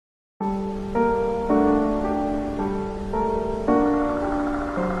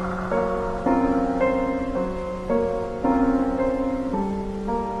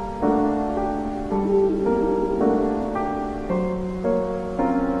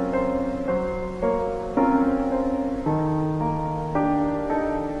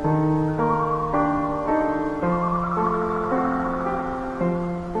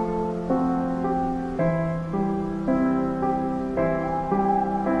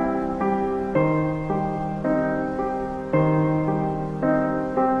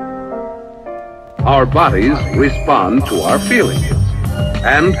our bodies respond to our feelings.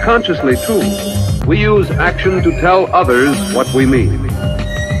 And consciously, too, we use action to tell others what we mean.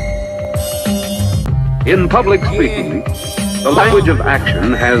 In public speaking, the language of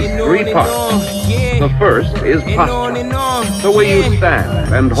action has three parts. The first is posture, the way you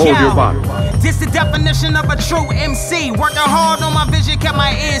stand and hold your body. This the definition of a true MC. Working hard on my vision, kept my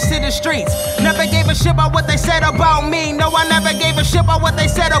ears to the streets. Never gave a shit about what they said about me. No, I never gave a shit about what they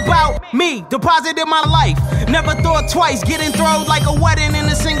said about me. Deposited my life, never thought twice. Getting thrown like a wedding in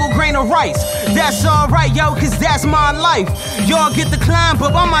a single grain of rice. That's alright, yo, cause that's my life. Y'all get the climb,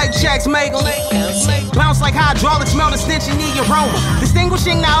 but my mic checks make bounce like hydraulics, smell the stench and the aroma.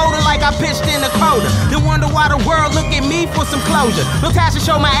 Distinguishing the odor like I pitched in the quota. Then wonder why the world look at me for some closure. No task to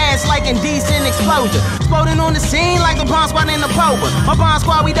show my ass like indecent explosion. Exploding on the scene like a bomb squad in the poker. My bomb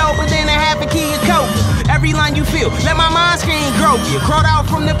squad, we doper than a half a key of coke. Every line you feel, let my mind screen grow you. Crawled out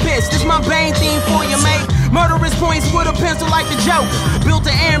from the pits, this my Bane theme for you, mate. Murderous points with a pencil like the Joker. Built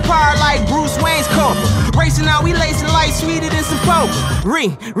an empire like Bruce Wayne's corporate. Racing out, we lacing light sweeter than some poker.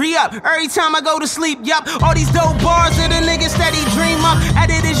 Re-up, every time I go to sleep, yup. All these dope bars that a nigga steady dream up. At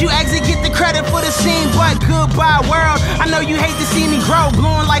it as you exit, get the credit for the scene. But goodbye world, I know you hate to see me grow.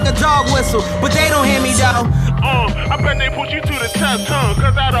 Blowing like a dog whistle, but they don't hear me though. I bet they put you to the test, huh?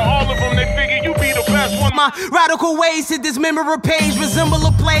 Cause out of all of them, they figure you be the best one. My radical ways hit this memory page, resemble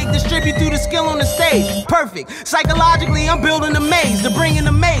a plague, distribute through the skill on the stage. Perfect. Psychologically, I'm building a maze, to bring in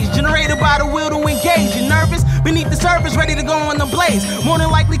the maze, generated by the will to engage. You nervous? Beneath the surface, ready to go on the blaze. More than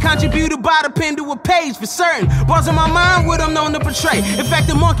likely contributed by the pen to a page for certain. Bars in my mind, what I'm known to portray.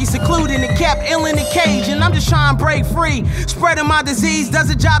 Infected monkey secluded and kept ill in the cage. And I'm just trying to break free. Spreading my disease does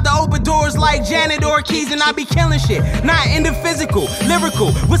a job to open doors like Janet or Keys. And I be killing shit, not in the physical,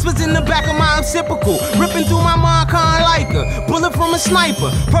 lyrical. Whispers in the back of my occipital, ripping through my mind, kind like a bullet from a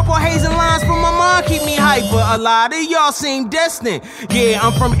sniper. Purple haze and lines from my mind keep me hyper. A lot of y'all seem destined. Yeah,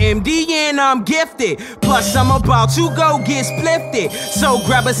 I'm from MD and I'm gifted. Plus I'm about to go get splifted. So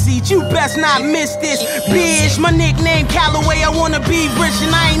grab a seat, you best not miss this. Bitch, my nickname Callaway, I wanna be rich.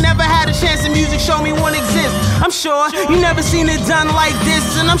 And I ain't never had a chance in music, show me one exists. I'm sure you never seen it done like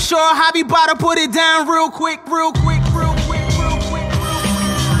this. And I'm sure Javier about to put it down real quick, real quick, real quick, real quick, real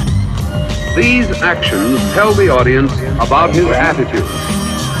quick. These actions tell the audience about his attitude.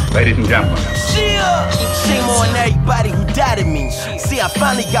 Ladies and gentlemen. Shame on everybody who doubted me. See, I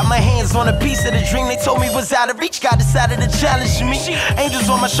finally got my hands on a piece of the dream they told me was out of reach. God decided to challenge me. Angels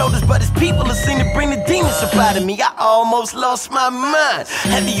on my shoulders, but it's people who seem to bring the demons up out of me. I almost lost my mind.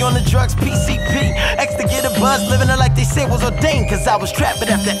 Heavy on the drugs, PCP. X to get a buzz, living it like they said was ordained. Cause I was trapped, but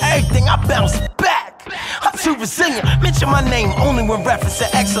after everything, I bounced back. I'm too resilient, mention my name only when reference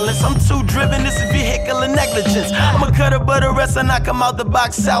to excellence. I'm too driven, this is vehicular negligence. I'm a cutter, but the rest I knock 'em out the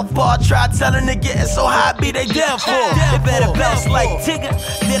box. Southpaw, try telling they getting so high, be they down for. They better bounce like Tigger,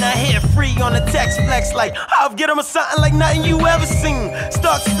 then I hit free on the text flex like I'll get 'em something like nothing you ever seen.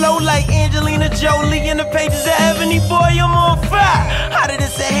 Starts flow like Angelina Jolie in the pages of Ebony. Boy, I'm on fire. Hotter than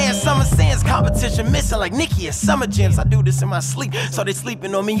Sahara Summer Sands, competition missing like Nicki at Summer Jams. I do this in my sleep, so they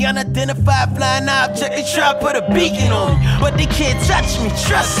sleeping on me. Unidentified flying object, they try to put a beacon on me, but they can't touch me,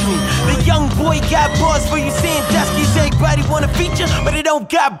 trust me. The young boy got bars for you seeing Duskies. Everybody wanna feature, but they don't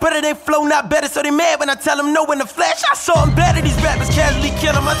got better. They flow not better, so they mad when I tell them no in the flash. I saw them better, these rappers casually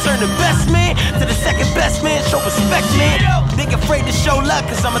kill them. I turn the best man to the second best man, show respect, man. They afraid to show love,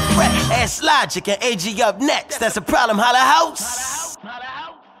 cause I'm a threat. Ask Logic and AG up next. That's a problem, holla house.